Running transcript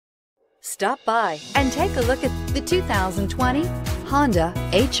Stop by and take a look at the 2020 Honda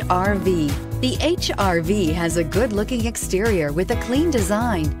HR-V. The HR-V has a good-looking exterior with a clean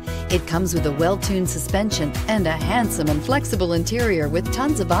design. It comes with a well-tuned suspension and a handsome and flexible interior with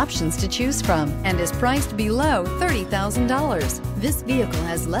tons of options to choose from and is priced below $30,000. This vehicle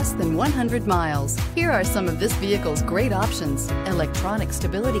has less than 100 miles. Here are some of this vehicle's great options: electronic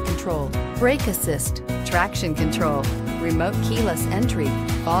stability control, brake assist, traction control, remote keyless entry,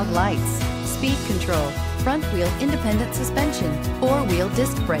 fog lights, speed control, front wheel independent suspension, four-wheel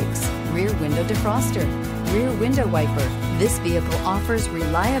disc brakes, rear window defroster, rear window wiper. This vehicle offers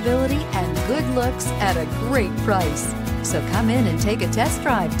reliability and good looks at a great price. So come in and take a test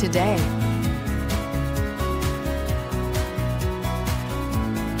drive today.